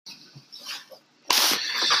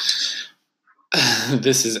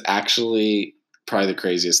This is actually probably the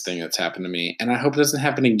craziest thing that's happened to me, and I hope it doesn't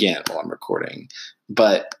happen again while I'm recording.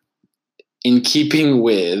 But in keeping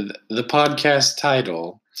with the podcast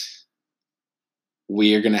title,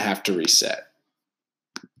 we are going to have to reset.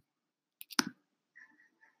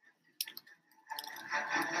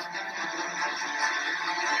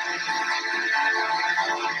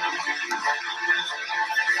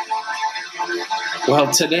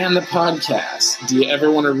 Well, today on the podcast, do you ever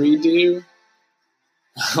want to redo?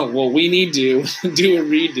 Well, we need to do a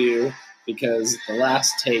redo because the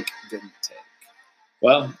last take didn't take.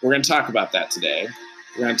 Well, we're going to talk about that today.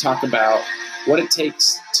 We're going to talk about what it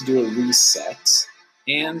takes to do a reset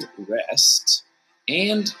and rest.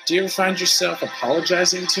 And do you ever find yourself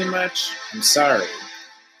apologizing too much? I'm sorry.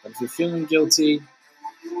 But if you're feeling guilty,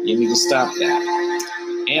 you need to stop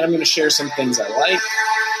that. And I'm going to share some things I like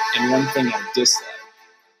and one thing I dislike.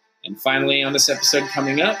 And finally, on this episode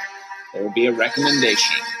coming up, there will be a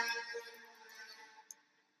recommendation.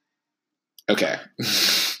 Okay.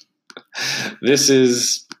 This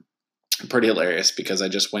is pretty hilarious because I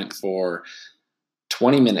just went for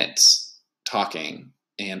 20 minutes talking,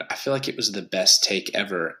 and I feel like it was the best take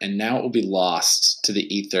ever, and now it will be lost to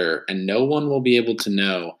the ether, and no one will be able to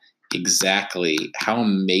know exactly how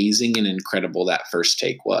amazing and incredible that first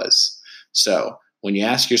take was. So when you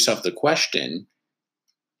ask yourself the question,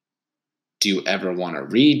 do you ever want to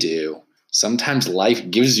redo? Sometimes life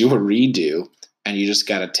gives you a redo, and you just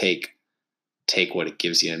got to take what it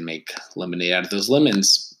gives you and make lemonade out of those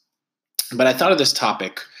lemons. But I thought of this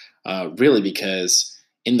topic really because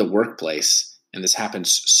in the workplace, and this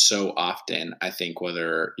happens so often, I think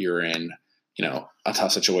whether you're in, a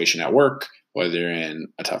tough situation at work, whether you're in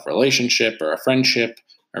a tough relationship or a friendship,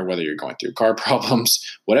 or whether you're going through car problems,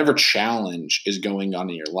 whatever challenge is going on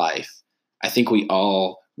in your life, I think we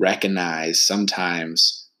all recognize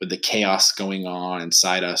sometimes with the chaos going on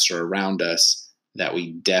inside us or around us that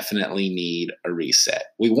we definitely need a reset.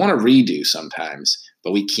 We want to redo sometimes,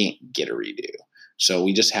 but we can't get a redo. So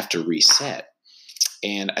we just have to reset.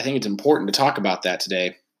 And I think it's important to talk about that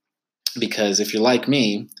today because if you're like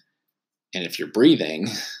me, and if you're breathing,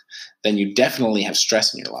 then you definitely have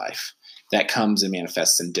stress in your life that comes and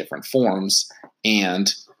manifests in different forms.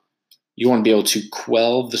 And you want to be able to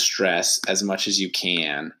quell the stress as much as you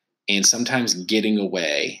can. And sometimes getting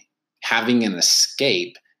away, having an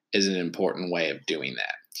escape is an important way of doing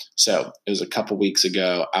that. So it was a couple weeks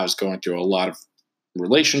ago, I was going through a lot of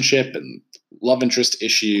relationship and love interest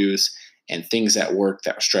issues and things at work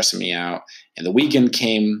that were stressing me out. And the weekend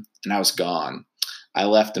came and I was gone. I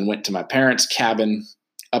left and went to my parents' cabin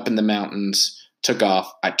up in the mountains, took off.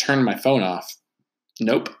 I turned my phone off.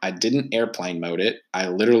 Nope, I didn't airplane mode it. I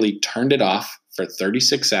literally turned it off for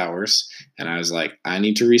 36 hours. And I was like, I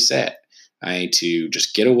need to reset. I need to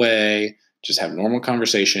just get away, just have normal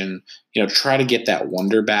conversation, try to get that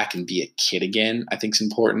wonder back and be a kid again. I think it's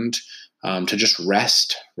important to just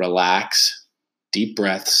rest, relax, deep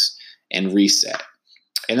breaths, and reset.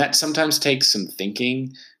 And that sometimes takes some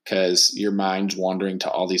thinking because your mind's wandering to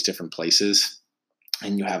all these different places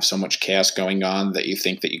and you have so much chaos going on that you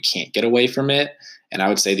think that you can't get away from it. And I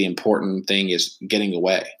would say the important thing is getting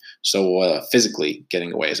away. So physically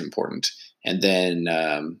getting away is important. And then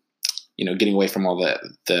getting away from all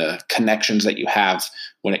the connections that you have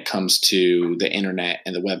when it comes to the internet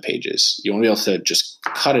and the web pages. You want to be able to just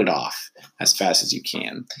cut it off as fast as you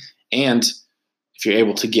can. And if you're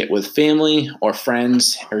able to get with family or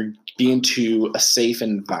friends or be into a safe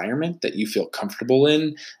environment that you feel comfortable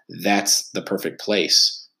in, that's the perfect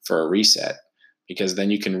place for a reset. Because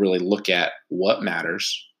then you can really look at what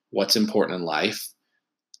matters, what's important in life.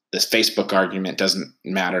 This Facebook argument doesn't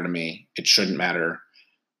matter to me. It shouldn't matter.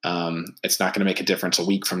 It's not going to make a difference a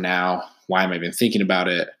week from now. Why am I even thinking about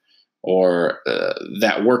it? Or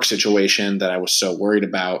that work situation that I was so worried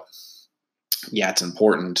about. Yeah, it's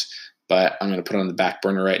important, but I'm going to put it on the back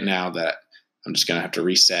burner right now that I'm just going to have to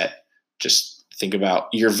reset. Just think about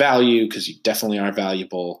your value because you definitely are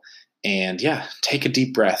valuable. And yeah, take a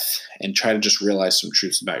deep breath and try to just realize some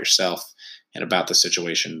truths about yourself and about the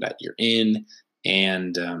situation that you're in.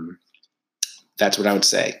 And that's what I would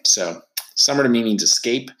say. So summer to me means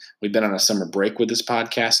escape. We've been on a summer break with this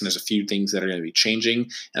podcast, and there's a few things that are going to be changing.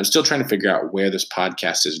 And I'm still trying to figure out where this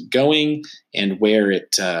podcast is going and where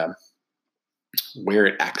it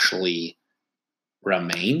actually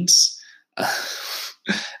remains.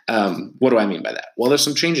 What do I mean by that? Well, there's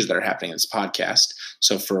some changes that are happening in this podcast.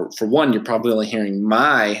 So for one, you're probably only hearing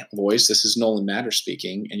my voice. This is Nolan Matter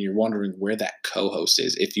speaking, and you're wondering where that co-host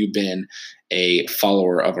is if you've been a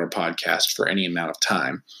follower of our podcast for any amount of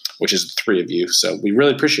time, which is the three of you. So we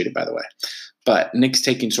really appreciate it, by the way. But Nick's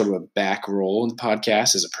taking sort of a back role in the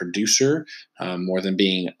podcast as a producer, more than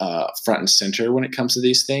being front and center when it comes to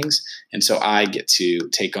these things. And so I get to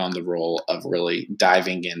take on the role of really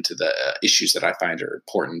diving into the issues that I find are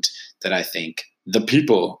important, that I think the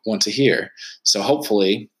people want to hear. So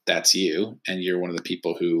hopefully that's you, and you're one of the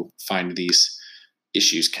people who find these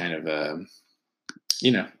issues kind of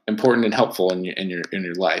important and helpful in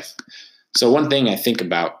your life. So one thing I think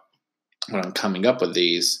about when I'm coming up with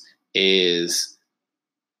these is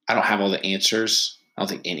I don't have all the answers. I don't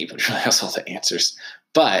think anybody really has all the answers,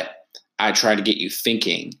 but I try to get you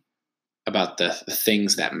thinking about the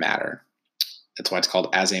things that matter. That's why it's called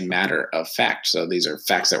As a Matter of Fact. So these are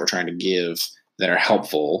facts that we're trying to give that are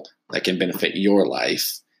helpful, that can benefit your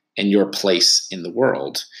life and your place in the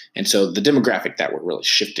world. And so the demographic that we're really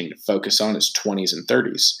shifting to focus on is 20s and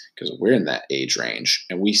 30s, because we're in that age range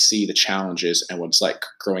and we see the challenges and what it's like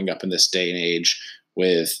growing up in this day and age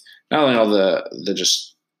with not only all the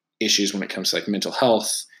just issues when it comes to like mental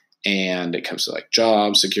health, and it comes to like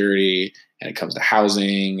job security, and it comes to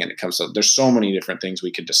housing, and it comes to, there's so many different things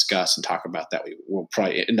we could discuss and talk about that we will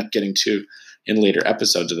probably end up getting to in later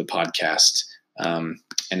episodes of the podcast,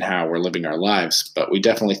 and how we're living our lives. But we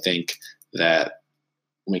definitely think that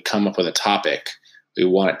when we come up with a topic, we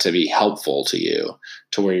want it to be helpful to you,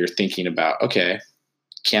 to where you're thinking about, okay,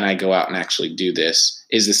 can I go out and actually do this?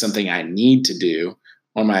 Is this something I need to do?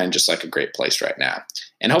 Or am I in just like a great place right now?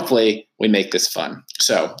 And hopefully we make this fun.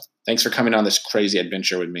 So thanks for coming on this crazy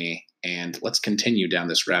adventure with me. And let's continue down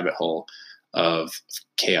this rabbit hole of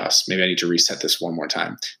chaos. Maybe I need to reset this one more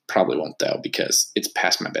time. Probably won't though, because it's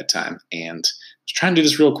past my bedtime. And I was trying to do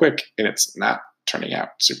this real quick and it's not turning out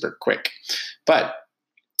super quick. But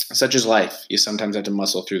such is life. You sometimes have to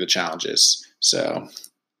muscle through the challenges. So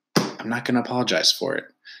I'm not going to apologize for it.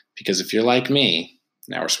 Because if you're like me,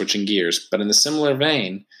 now we're switching gears, but in the similar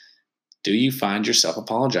vein, do you find yourself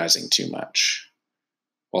apologizing too much?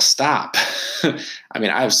 Well, stop. I mean,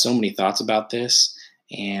 I have so many thoughts about this,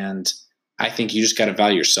 and I think you just got to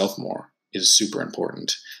value yourself more is super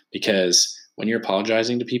important, because when you're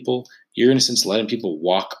apologizing to people, you're in a sense letting people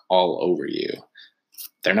walk all over you.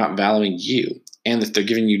 They're not valuing you. And if they're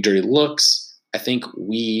giving you dirty looks, I think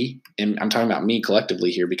and I'm talking about me collectively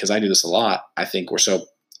here because I do this a lot, I think we're so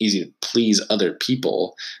easy to please other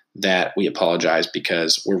people that we apologize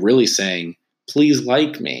because we're really saying, please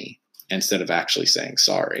like me, instead of actually saying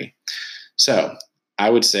sorry. So I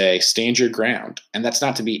would say stand your ground. And that's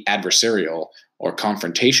not to be adversarial or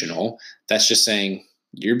confrontational. That's just saying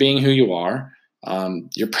you're being who you are.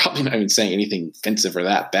 You're probably not even saying anything offensive or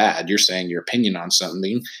that bad. You're saying your opinion on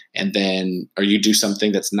something, and then, or you do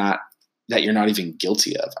something that you're not even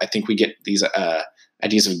guilty of. I think we get these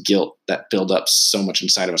ideas of guilt that build up so much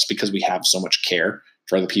inside of us because we have so much care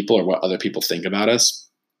for other people or what other people think about us.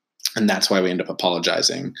 And that's why we end up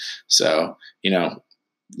apologizing. So,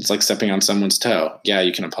 it's like stepping on someone's toe. Yeah,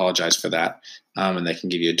 you can apologize for that. And they can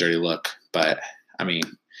give you a dirty look. But I mean,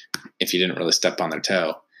 if you didn't really step on their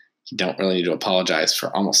toe, you don't really need to apologize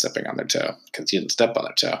for almost stepping on their toe because you didn't step on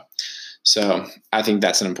their toe. So I think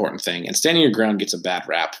that's an important thing. And standing your ground gets a bad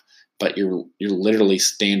rap, but you're literally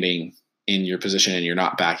standing in your position and you're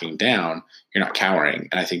not backing down. You're not cowering.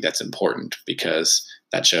 And I think that's important because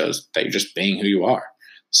that shows that you're just being who you are.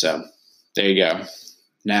 So there you go.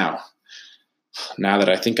 Now that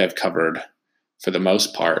I think I've covered for the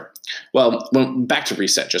most part, well, back to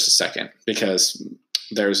reset just a second, because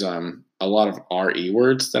there's a lot of RE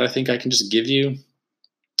words that I think I can just give you.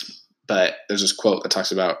 But there's this quote that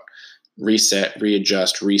talks about reset,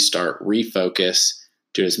 readjust, restart, refocus,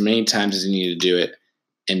 do it as many times as you need to do it,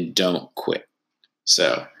 and don't quit.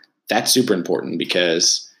 So that's super important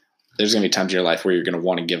because there's going to be times in your life where you're going to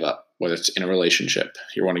want to give up, whether it's in a relationship,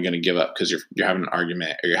 you're going to give up because you're having an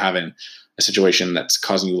argument, or you're having a situation that's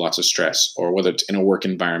causing you lots of stress, or whether it's in a work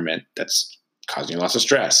environment that's causing you lots of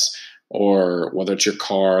stress, or whether it's your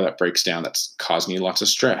car that breaks down that's causing you lots of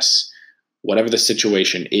stress. Whatever the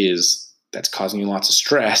situation is that's causing you lots of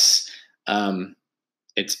stress,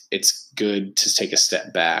 it's good to take a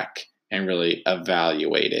step back and really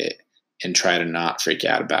evaluate it and try to not freak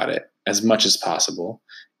out about it as much as possible,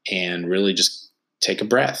 and really just take a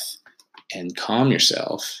breath and calm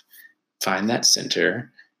yourself, find that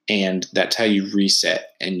center, and that's how you reset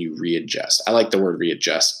and you readjust. I like the word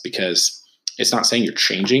readjust because it's not saying you're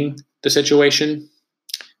changing the situation,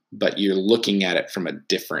 but you're looking at it from a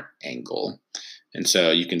different angle. And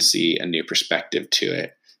so you can see a new perspective to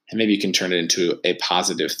it, and maybe you can turn it into a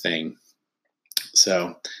positive thing.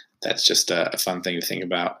 So that's just a fun thing to think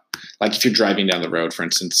about. Like if you're driving down the road, for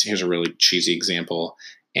instance, here's a really cheesy example,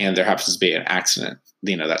 and there happens to be an accident,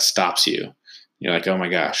 that stops you. You're like, oh my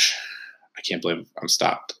gosh, I can't believe I'm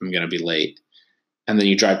stopped. I'm going to be late. And then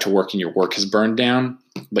you drive to work and your work has burned down,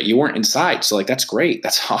 but you weren't inside. So like, that's great.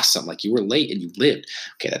 That's awesome. Like you were late and you lived.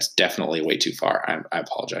 Okay. That's definitely way too far. I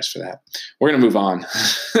apologize for that. We're going to move on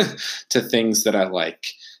to things that I like.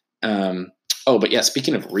 But yeah,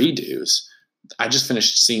 speaking of redos, I just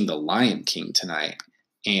finished seeing The Lion King tonight,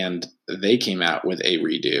 and they came out with a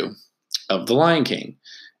redo of The Lion King.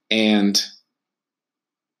 And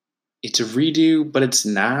it's a redo, but it's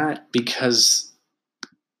not, because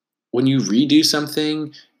when you redo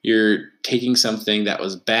something, you're taking something that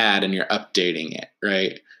was bad and you're updating it,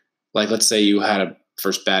 right? Like, let's say you had a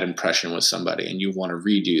first bad impression with somebody and you want to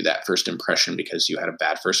redo that first impression because you had a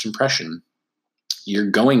bad first impression. You're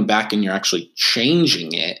going back and you're actually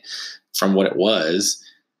changing it from what it was,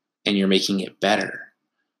 and you're making it better.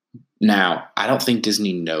 Now, I don't think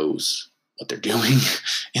Disney knows what they're doing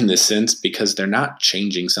in this sense, because they're not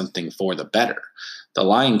changing something for the better. The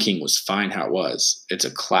Lion King was fine how it was. It's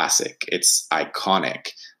a classic. It's iconic.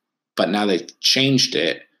 But now they've changed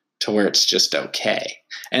it to where it's just okay.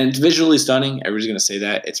 And it's visually stunning. Everybody's going to say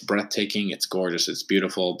that. It's breathtaking. It's gorgeous. It's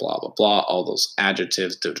beautiful, blah, blah, blah. All those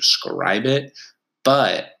adjectives to describe it.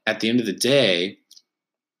 But at the end of the day,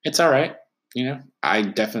 it's all right. I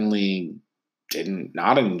definitely did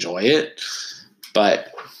not enjoy it.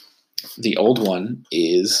 But the old one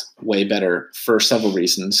is way better for several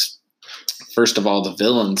reasons. First of all, the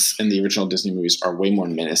villains in the original Disney movies are way more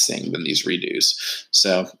menacing than these redos.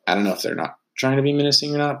 So I don't know if they're not trying to be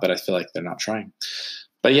menacing or not, but I feel like they're not trying.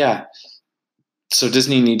 But yeah, so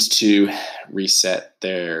Disney needs to reset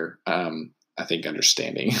their, I think,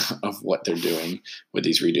 understanding of what they're doing with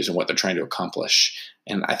these redos and what they're trying to accomplish.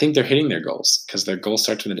 And I think they're hitting their goals, because their goal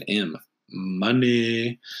starts with an M,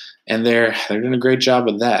 money. And they're doing a great job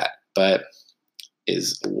with that. But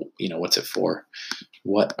what's it for?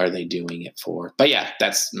 What are they doing it for? But yeah,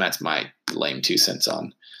 that's my lame 2 cents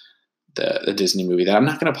on the Disney movie that I'm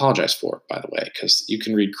not going to apologize for, by the way, because you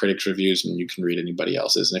can read critics' reviews and you can read anybody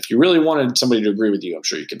else's. And if you really wanted somebody to agree with you, I'm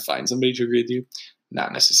sure you can find somebody to agree with you.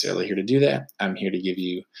 Not necessarily here to do that. I'm here to give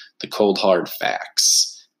you the cold, hard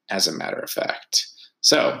facts, as a matter of fact.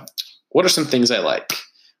 So, what are some things I like?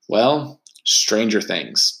 Well, Stranger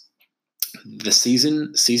Things. The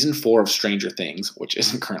season 4 of Stranger Things, which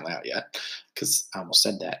isn't currently out yet, because I almost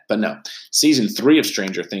said that, but no, season 3 of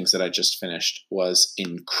Stranger Things that I just finished was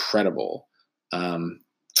incredible.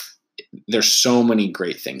 There's so many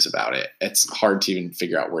great things about it. It's hard to even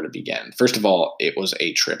figure out where to begin. First of all, it was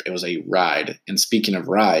a trip. It was a ride. And speaking of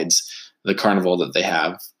rides, the carnival that they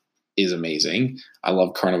have is amazing. I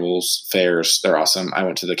love carnivals, fairs. They're awesome. I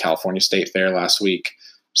went to the California State Fair last week.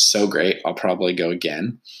 So great. I'll probably go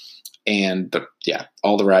again. And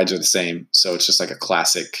all the rides are the same. So it's just like a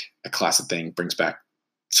classic thing. Brings back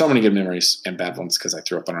so many good memories and bad ones, because I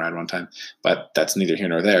threw up on a ride one time, but that's neither here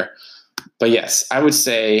nor there. But yes, I would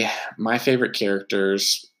say my favorite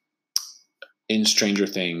characters in Stranger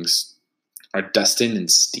Things are Dustin and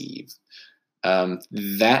Steve.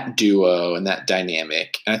 That duo and that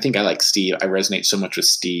dynamic. And I think I like Steve. I resonate so much with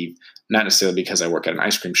Steve, not necessarily because I work at an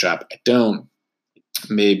ice cream shop. I don't.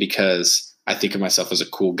 Maybe because I think of myself as a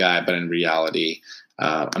cool guy, but in reality,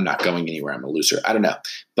 I'm not going anywhere. I'm a loser. I don't know.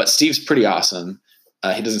 But Steve's pretty awesome.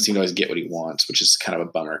 He doesn't seem to always get what he wants, which is kind of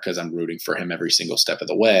a bummer, because I'm rooting for him every single step of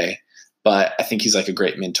the way. But I think he's like a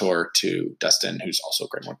great mentor to Dustin, who's also a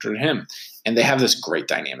great mentor to him. And they have this great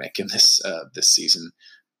dynamic in this season,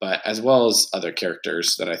 but as well as other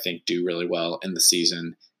characters that I think do really well in the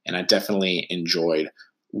season. And I definitely enjoyed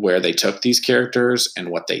where they took these characters and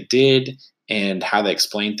what they did and how they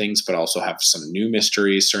explain things, but also have some new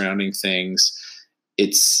mysteries surrounding things.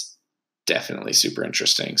 It's definitely super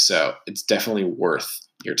interesting. So it's definitely worth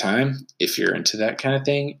your time if you're into that kind of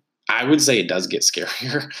thing. I would say it does get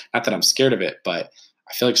scarier. Not that I'm scared of it, but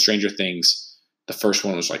I feel like Stranger Things, the first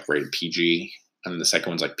one was like rated PG, and then the second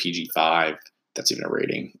one's like PG-5. That's even a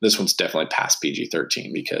rating. This one's definitely past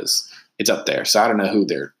PG-13 because it's up there. So I don't know who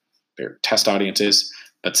their test audience is,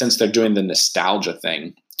 but since they're doing the nostalgia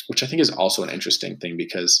thing, which I think is also an interesting thing,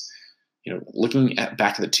 because looking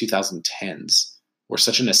back at the 2010s, we're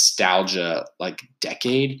such a nostalgia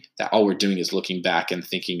decade that all we're doing is looking back and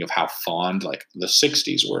thinking of how fond like the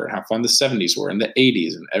 60s were, how fond the 70s were, and the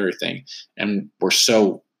 80s and everything. And we're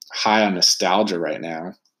so high on nostalgia right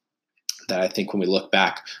now that I think when we look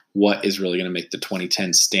back, what is really going to make the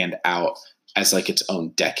 2010s stand out as like its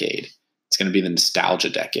own decade? It's going to be the nostalgia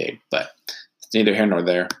decade, but it's neither here nor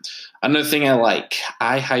there. Another thing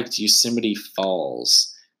I hiked Yosemite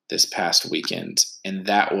Falls this past weekend, and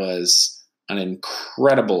that was an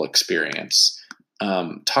incredible experience.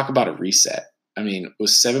 Talk about a reset. I mean, it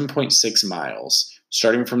was 7.6 miles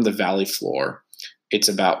starting from the valley floor. It's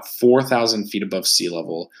about 4,000 feet above sea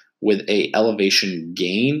level with a elevation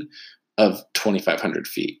gain of 2,500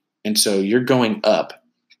 feet. And so you're going up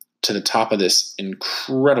to the top of this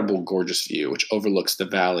incredible, gorgeous view, which overlooks the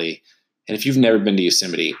valley. And if you've never been to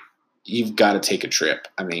Yosemite, you've got to take a trip.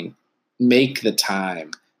 I mean, make the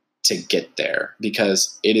time to get there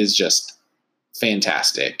because it is just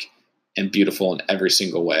fantastic and beautiful in every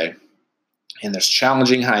single way. And there's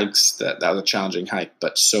challenging hikes. That was a challenging hike,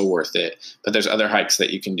 but so worth it. But there's other hikes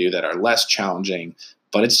that you can do that are less challenging,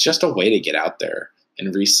 but it's just a way to get out there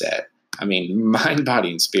and reset. I mean, mind,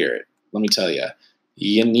 body, and spirit. Let me tell you,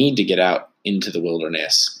 you need to get out into the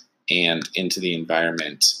wilderness and into the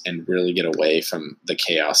environment and really get away from the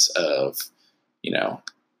chaos of,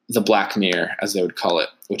 the black mirror, as they would call it,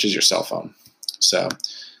 which is your cell phone. So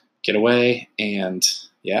get away and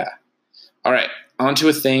yeah. All right, on to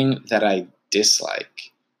a thing that I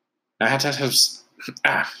dislike. Now, I have to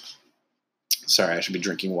have sorry, I should be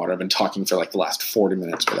drinking water. I've been talking for like the last 40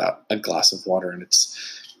 minutes without a glass of water, and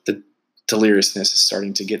the deliriousness is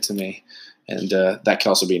starting to get to me. And that can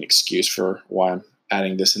also be an excuse for why I'm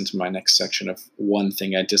adding this into my next section of one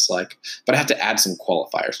thing I dislike. But I have to add some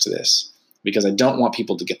qualifiers to this because I don't want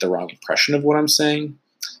people to get the wrong impression of what I'm saying.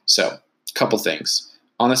 So, a couple things.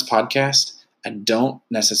 On this podcast, I don't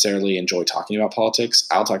necessarily enjoy talking about politics.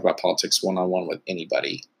 I'll talk about politics one-on-one with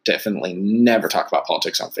anybody. Definitely never talk about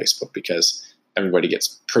politics on Facebook because everybody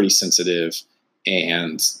gets pretty sensitive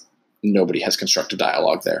and nobody has constructive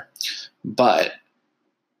dialogue there. But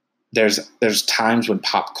there's times when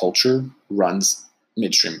pop culture runs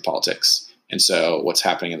midstream of politics. And so what's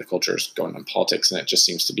happening in the culture is going on politics, and it just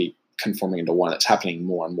seems to be conforming into one that's happening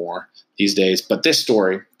more and more these days. But this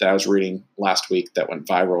story that I was reading last week that went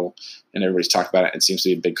viral and everybody's talked about it, and seems to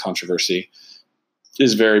be a big controversy,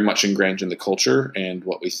 is very much ingrained in the culture and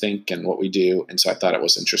what we think and what we do. And so I thought it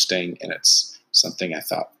was interesting, and it's something I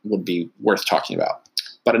thought would be worth talking about.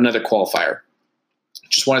 But another qualifier,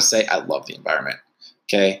 just want to say I love the environment.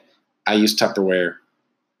 Okay. I use Tupperware,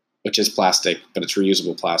 which is plastic, but it's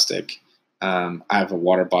reusable plastic. I have a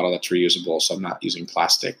water bottle that's reusable, so I'm not using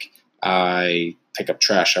plastic. I pick up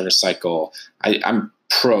trash. I recycle. I'm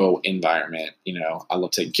pro-environment. I love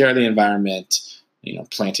taking care of the environment,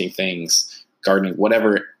 planting things, gardening,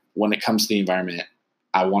 whatever. When it comes to the environment,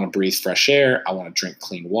 I want to breathe fresh air. I want to drink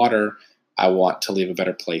clean water. I want to leave a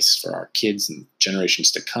better place for our kids and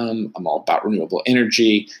generations to come. I'm all about renewable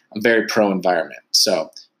energy. I'm very pro-environment. So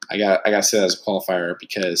I got to say that as a qualifier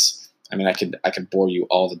because I could bore you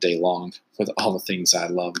all the day long with all the things I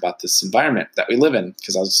love about this environment that we live in.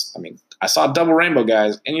 Because I saw a double rainbow,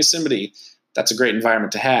 guys, in Yosemite. That's a great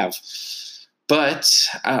environment to have. But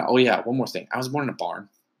one more thing. I was born in a barn.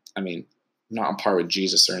 I'm not on par with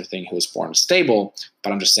Jesus or anything who was born in a stable,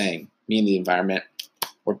 but I'm just saying, me and the environment,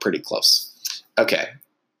 we're pretty close. Okay,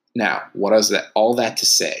 now what is that? All that to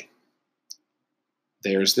say,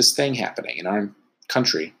 there's this thing happening in our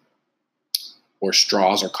country where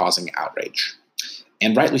straws are causing outrage,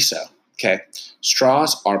 and rightly so. Okay,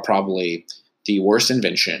 straws are probably the worst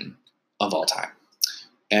invention of all time,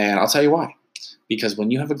 and I'll tell you why. Because when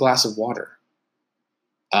you have a glass of water,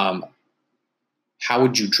 how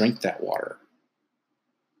would you drink that water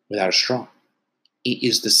without a straw? It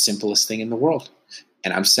is the simplest thing in the world.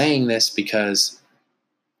 And I'm saying this because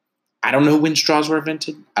I don't know when straws were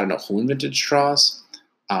invented. I don't know who invented straws.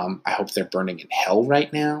 I hope they're burning in hell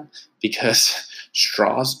right now because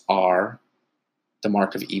straws are the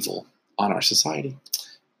mark of evil on our society.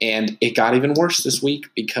 And it got even worse this week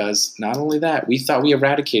because not only that, we thought we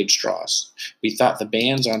eradicated straws. We thought the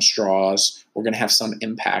bans on straws were going to have some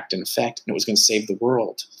impact and effect, and it was going to save the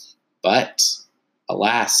world. But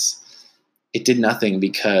alas, it did nothing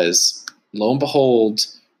because lo and behold,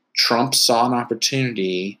 Trump saw an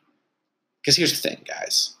opportunity. Because here's the thing,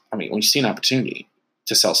 guys. When you see an opportunity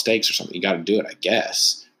to sell steaks or something, you got to do it, I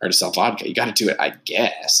guess. Or to sell vodka, you got to do it, I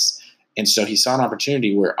guess. And so he saw an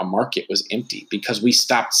opportunity where a market was empty because we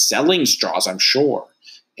stopped selling straws, I'm sure.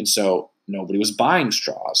 And so nobody was buying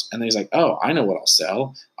straws. And then he's like, oh, I know what I'll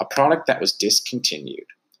sell. A product that was discontinued.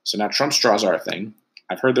 So now Trump straws are a thing.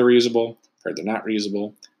 I've heard they're reusable. I've heard they're not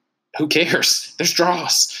reusable. Who cares? They're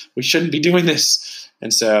straws. We shouldn't be doing this.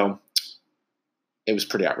 And so it was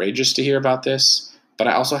pretty outrageous to hear about this. But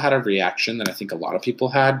I also had a reaction that I think a lot of people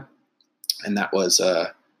had. And that was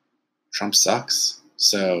Trump sucks.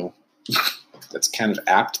 So that's kind of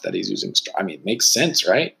apt that he's using straw. It makes sense,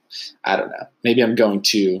 right? I don't know. Maybe I'm going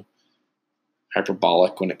too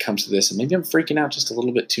hyperbolic when it comes to this, and maybe I'm freaking out just a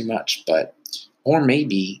little bit too much, or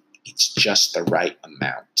maybe it's just the right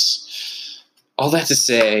amount. All that to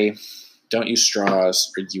say, don't use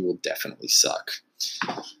straws or you will definitely suck.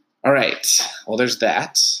 All right. Well, there's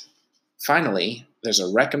that. Finally, there's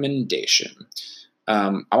a recommendation.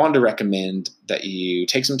 I wanted to recommend that you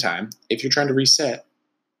take some time, if you're trying to reset,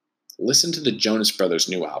 listen to the Jonas Brothers'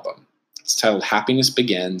 new album. It's titled Happiness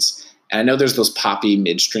Begins. And I know there's those poppy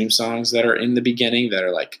midstream songs that are in the beginning that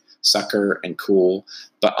are like Sucker and Cool.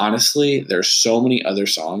 But honestly, there's so many other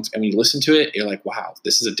songs. And when you listen to it, you're like, wow,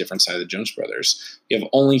 this is a different side of the Jonas Brothers. You have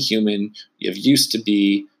Only Human. You have Used to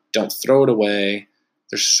Be. Don't Throw It Away.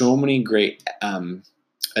 There's so many great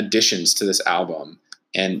additions to this album.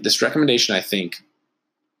 And this recommendation, I think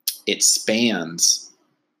it spans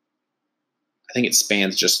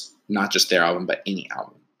just not just their album, but any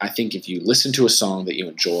album. I think if you listen to a song that you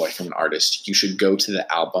enjoy from an artist, you should go to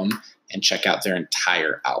the album and check out their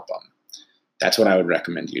entire album. That's what I would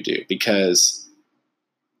recommend you do, because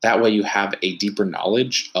that way you have a deeper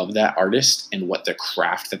knowledge of that artist and what the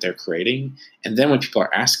craft that they're creating. And then when people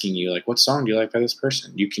are asking you, like, what song do you like by this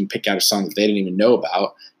person? You can pick out a song that they didn't even know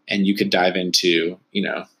about, and you could dive into,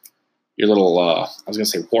 your little, I was going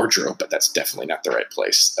to say wardrobe, but that's definitely not the right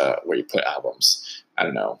place where you put albums. I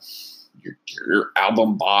don't know, your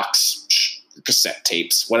album box, your cassette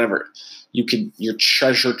tapes, whatever. Your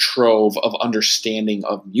treasure trove of understanding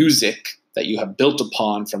of music that you have built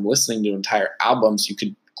upon from listening to entire albums, you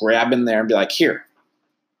could grab in there and be like, here,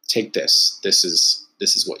 take this. This is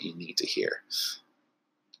what you need to hear,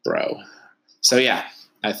 bro. So yeah,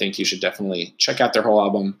 I think you should definitely check out their whole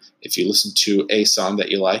album. If you listen to a song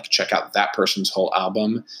that you like, check out that person's whole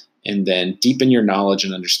album, and then deepen your knowledge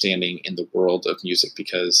and understanding in the world of music,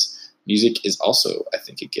 because music is also, I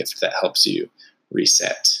think, a gift that helps you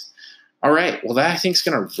reset. All right. Well, that I think is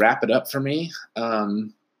going to wrap it up for me.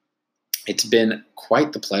 It's been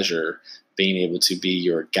quite the pleasure being able to be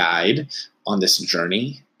your guide on this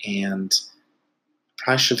journey, and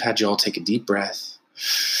probably should have had you all take a deep breath.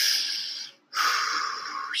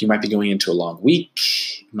 You might be going into a long week.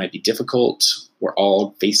 It might be difficult. We're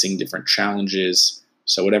all facing different challenges.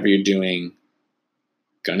 So whatever you're doing,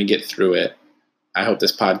 going to get through it. I hope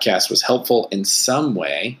this podcast was helpful in some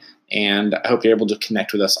way, and I hope you're able to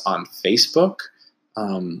connect with us on Facebook.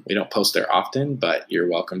 We don't post there often, but you're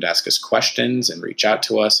welcome to ask us questions and reach out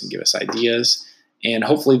to us and give us ideas. And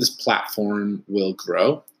hopefully this platform will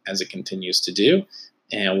grow as it continues to do,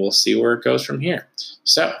 and we'll see where it goes from here.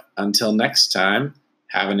 So until next time,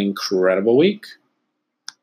 have an incredible week.